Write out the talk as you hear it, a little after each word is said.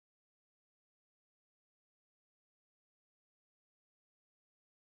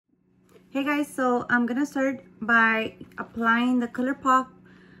Hey guys, so I'm gonna start by applying the ColourPop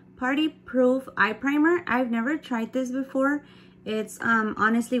Party Proof Eye Primer. I've never tried this before. It's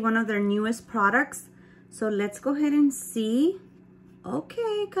honestly one of their newest products. So let's go ahead and see.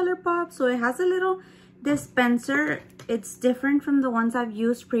 Okay, ColourPop. So it has a little dispenser. It's different from the ones I've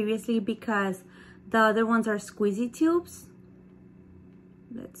used previously because the other ones are squeezy tubes.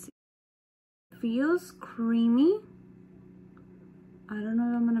 Let's see. Feels creamy. I don't know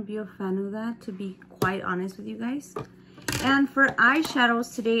if I'm gonna be a fan of that, to be quite honest with you guys. And for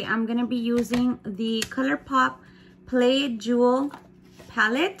eyeshadows today, I'm gonna be using the ColourPop Play It Jewel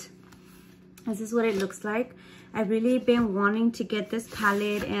palette. This is what it looks like. I've really been wanting to get this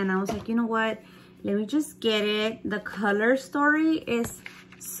palette, and I was like, you know what? Let me just get it. The color story is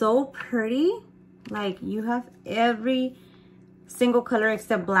so pretty. Like, you have every single color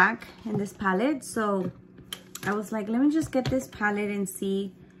except black in this palette. So I was like, let me just get this palette and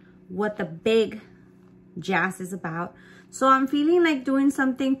see what the big jazz is about. So I'm feeling like doing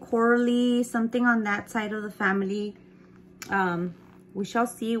something corally, something on that side of the family. We shall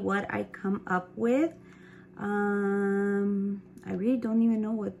see what I come up with. I really don't even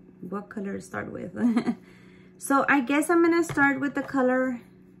know what color to start with. So I guess I'm gonna start with the color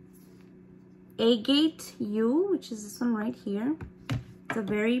Agate U, which is this one right here. It's a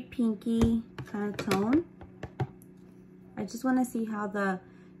very pinky kind of tone. I just want to see how the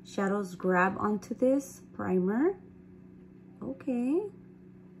shadows grab onto this primer. Okay.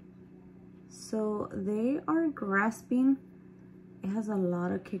 So they are grasping. It has a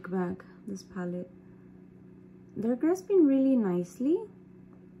lot of kickback, this palette. They're grasping really nicely,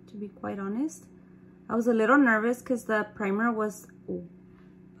 to be quite honest. I was a little nervous because the primer was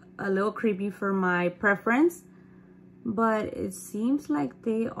a little creepy for my preference. But it seems like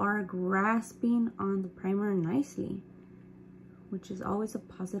they are grasping on the primer nicely, which is always a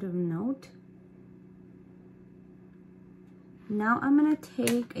positive note. Now I'm gonna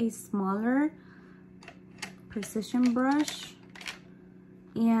take a smaller precision brush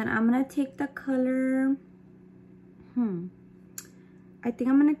and I'm gonna take the color, I think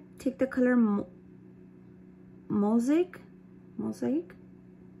I'm gonna take the color Mosaic.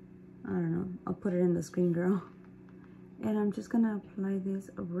 I don't know, I'll put it in the screen, girl. And I'm just gonna apply this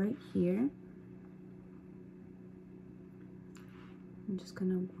right here. I'm just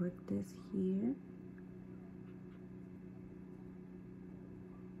gonna work this here.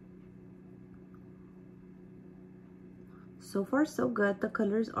 So far so good. The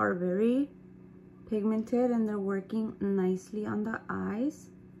colors are very pigmented and they're working nicely on the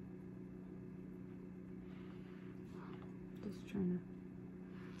eyes. Just trying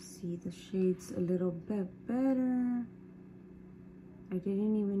to see the shades a little bit better. I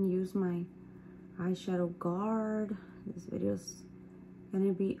didn't even use my eyeshadow guard. This video's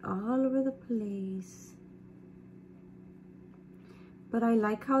gonna be all over the place, but I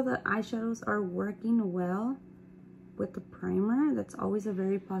like how the eyeshadows are working well with the primer. That's always a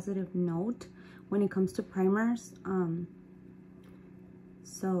very positive note when it comes to primers.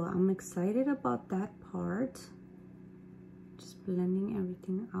 So I'm excited about that part. Just blending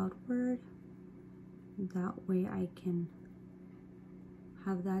everything outward, that way I can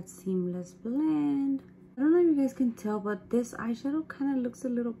have that seamless blend. I don't know if you guys can tell, but this eyeshadow kind of looks a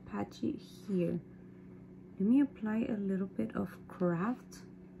little patchy here. Let me apply a little bit of Craft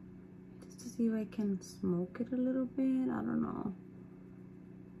just to see if I can smoke it a little bit. I don't know.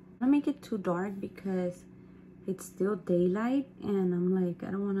 I don't make it too dark because it's still daylight and I'm like,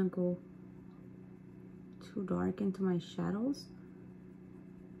 I don't want to go too dark into my shadows.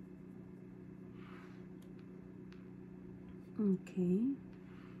 Okay.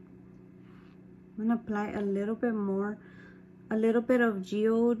 I'm gonna apply a little bit more, a little bit of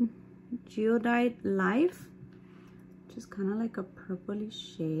Geodite Life, just kind of like a purpley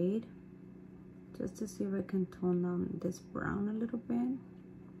shade, just to see if I can tone down this brown a little bit. And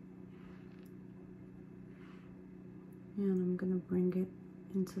I'm gonna bring it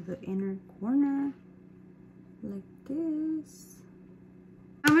into the inner corner like this.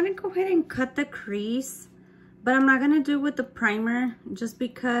 I'm gonna go ahead and cut the crease, but I'm not gonna do it with the primer just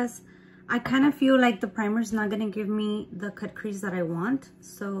because I kind of feel like the primer is not gonna give me the cut crease that I want.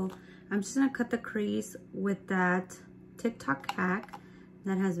 So I'm just gonna cut the crease with that TikTok hack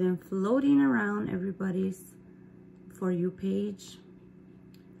that has been floating around everybody's For You page.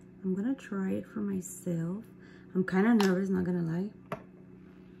 I'm gonna try it for myself. I'm kind of nervous, not gonna lie.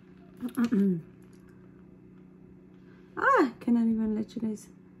 I cannot even let you guys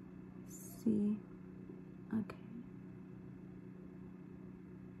see. Okay.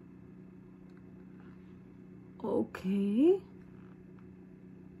 Okay.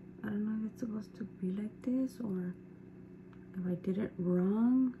 I don't know if it's supposed to be like this or if I did it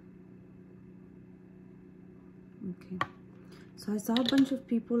wrong. Okay, so I saw a bunch of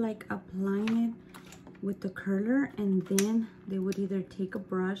people like applying it with the curler, and then they would either take a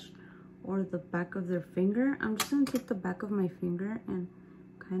brush or the back of their finger. I'm just gonna take the back of my finger and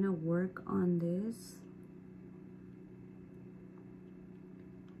kind of work on this.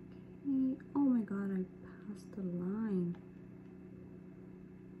 Okay. Oh my god, I passed the line.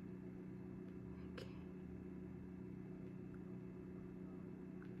 Okay.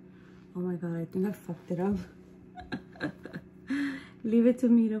 Oh my god, I think I fucked it up. Leave it to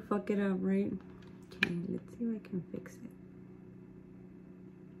me to fuck it up, right? Okay, let's see if I can fix it.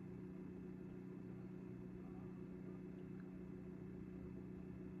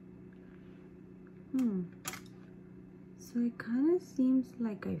 So it kind of seems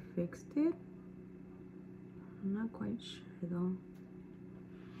like I fixed it. I'm not quite sure though.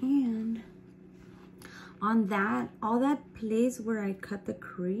 And on that, all that place where I cut the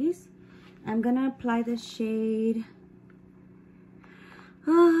crease, I'm gonna apply the shade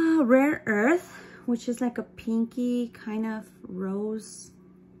Rare Earth, which is like a pinky kind of rose.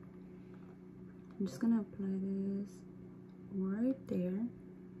 I'm just gonna apply this right there.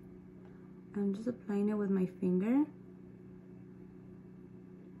 I'm just applying it with my finger.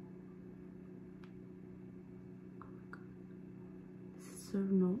 Oh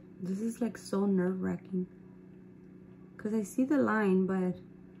my god, this is like so nerve-wracking because I see the line, but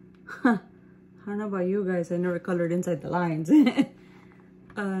I don't know about you guys, I never colored inside the lines.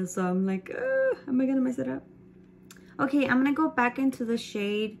 So I'm like, am I gonna mess it up? Okay, I'm gonna go back into the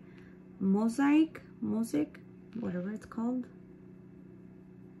shade Mosaic, whatever it's called.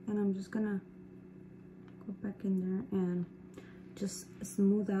 And I'm just gonna go back in there and just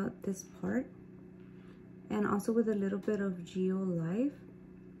smooth out this part. And also with a little bit of Geo Life.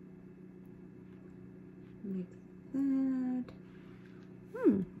 Like that.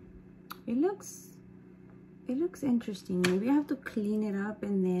 It looks interesting. Maybe I have to clean it up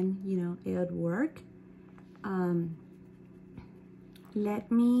and then, you know, it would work.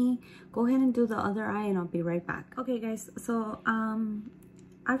 Let me go ahead and do the other eye and I'll be right back. Okay guys, so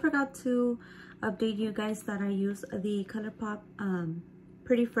I forgot to update you guys that I use the ColourPop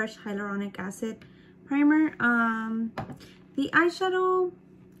Pretty Fresh Hyaluronic Acid Primer. The eyeshadow,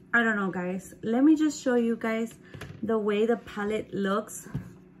 I don't know guys. Let me just show you guys the way the palette looks.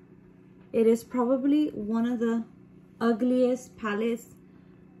 It is probably one of the ugliest palettes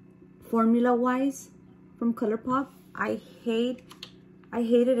formula-wise from ColourPop. I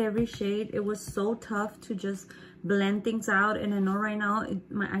hated every shade. It was so tough to just blend things out, and I know right now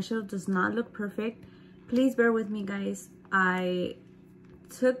my eyeshadow does not look perfect. Please bear with me guys. I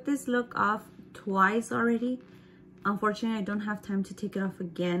took this look off twice already. Unfortunately, I don't have time to take it off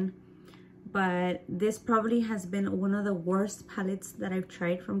again, but this probably has been one of the worst palettes that I've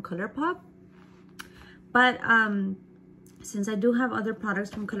tried from ColourPop. But since I do have other products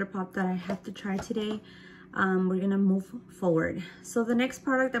from ColourPop that I have to try today, we're gonna move forward. So the next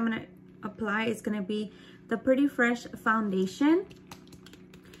product I'm gonna apply is gonna be the Pretty Fresh foundation.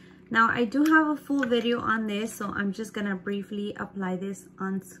 Now I do have a full video on this, so I'm just gonna briefly apply this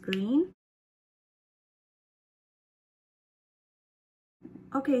on screen.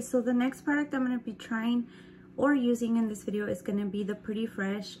 Okay, so the next product I'm gonna be trying or using in this video is gonna be the Pretty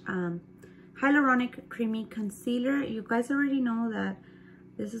Fresh Hyaluronic Creamy Concealer. You guys already know that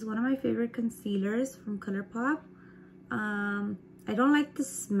this is one of my favorite concealers from ColourPop. I don't like the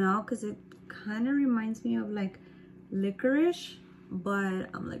smell because it kind of reminds me of like licorice, but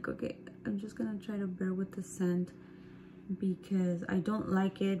I'm like, okay, I'm just gonna try to bear with the scent because I don't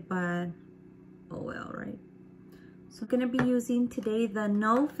like it, but oh well, right? So I'm gonna be using today the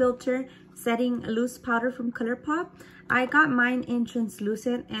No Filter Setting Loose Powder from ColourPop. I got mine in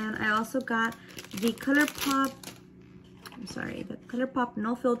translucent, and I also got the ColourPop, the ColourPop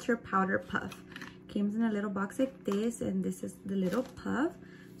No Filter Powder Puff. Came in a little box like this, and this is the little puff.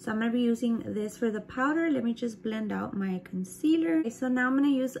 So I'm gonna be using this for the powder. Let me just blend out my concealer. Okay, so now I'm gonna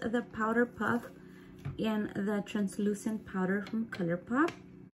use the powder puff and the translucent powder from ColourPop.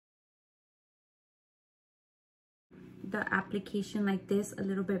 The application like this a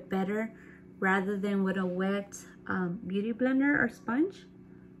little bit better rather than with a wet beauty blender or sponge.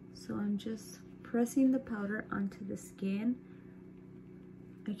 So I'm just pressing the powder onto the skin.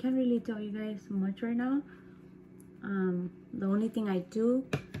 I can't really tell you guys much right now. The only thing I do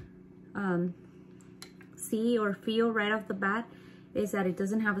see or feel right off the bat is that it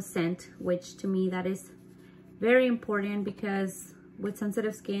doesn't have a scent, which to me that is very important because with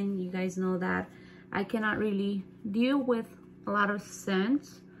sensitive skin, you guys know that I cannot really deal with a lot of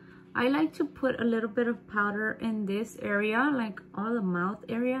scents. I like to put a little bit of powder in this area, like all the mouth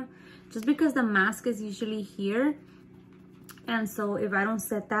area, just because the mask is usually here. And so if I don't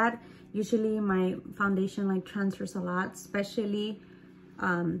set that, usually my foundation like transfers a lot, especially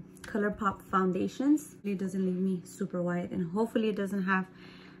ColourPop foundations. It doesn't leave me super white, and hopefully it doesn't have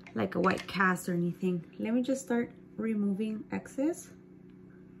like a white cast or anything. Let me just start removing excess.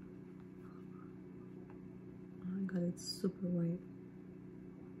 Oh my god, it's super white.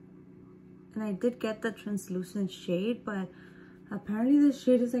 And I did get the translucent shade, but apparently the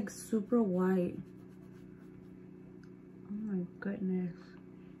shade is like super white. Oh my goodness.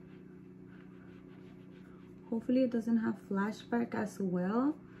 Hopefully it doesn't have flashback as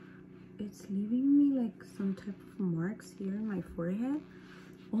well. It's leaving me like some type of marks here in my forehead.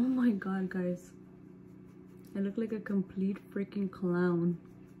 Oh my god, guys. I look like a complete freaking clown.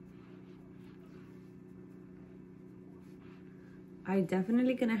 I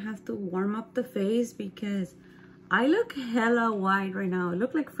definitely gonna have to warm up the face because I look hella white right now. I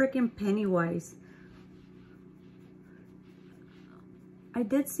look like freaking Pennywise. I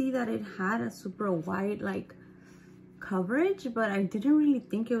did see that it had a super white like coverage, but I didn't really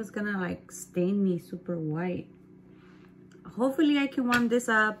think it was gonna like stain me super white. Hopefully I can warm this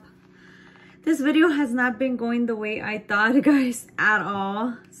up. This video has not been going the way I thought, guys, at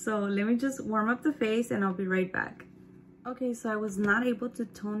all. So let me just warm up the face and I'll be right back. Okay, so I was not able to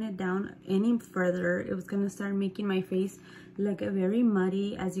tone it down any further. It was gonna start making my face look very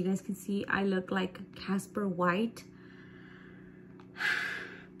muddy. As you guys can see, I look like Casper White.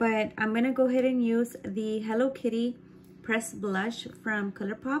 But I'm gonna go ahead and use the Hello Kitty Press Blush from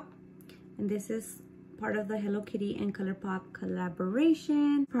ColourPop. And this is part of the Hello Kitty and ColourPop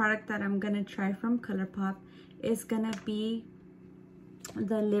collaboration. Product that I'm gonna try from ColourPop is gonna be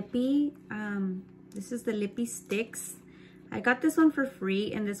the Lippy, this is the Lippy Sticks. I got this one for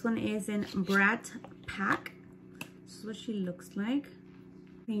free, and this one is in Brat Pack. This is what she looks like.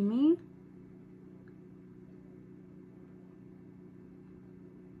 Creamy.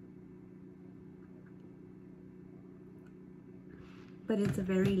 But it's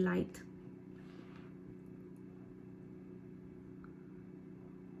very light.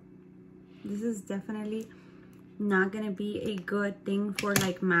 This is definitely not gonna be a good thing for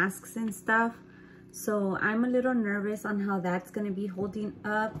like masks and stuff. So I'm a little nervous on how that's gonna be holding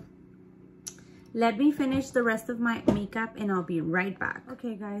up. Let me finish the rest of my makeup and I'll be right back.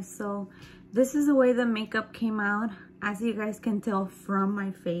 Okay guys, so this is the way the makeup came out. As you guys can tell from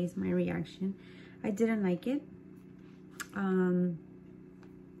my face, my reaction, I didn't like it.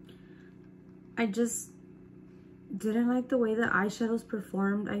 I just didn't like the way the eyeshadows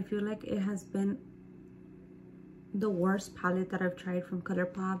performed. I feel like it has been the worst palette that I've tried from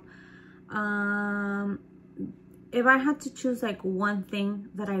ColourPop. If I had to choose like one thing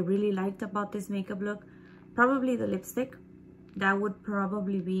that I really liked about this makeup look, probably the lipstick. That would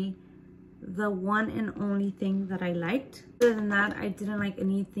probably be the one and only thing that I liked. Other than that, I didn't like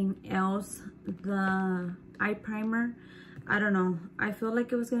anything else. The eye primer, I don't know. I feel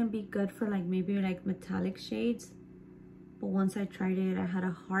like it was gonna be good for like maybe like metallic shades. But once I tried it, I had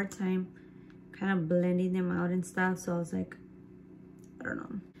a hard time kind of blending them out and stuff. So I was like, I don't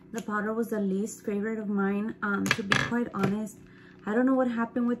know. The powder was the least favorite of mine, to be quite honest. I don't know what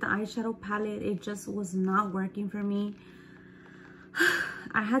happened with the eyeshadow palette. It just was not working for me.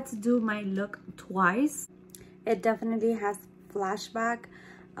 I had to do my look twice. It definitely has flashback.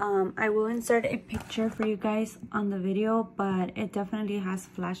 I will insert a picture for you guys on the video, but it definitely has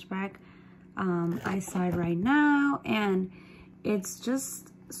flashback. I saw it right now and it's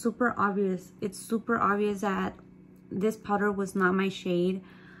just super obvious. It's super obvious that this powder was not my shade.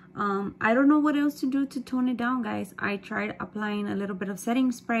 I don't know what else to do to tone it down, guys. I tried applying a little bit of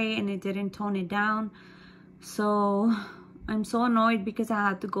setting spray and it didn't tone it down. So I'm so annoyed because I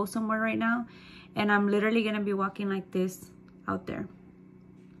have to go somewhere right now and I'm literally gonna be walking like this out there.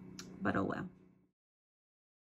 But oh well.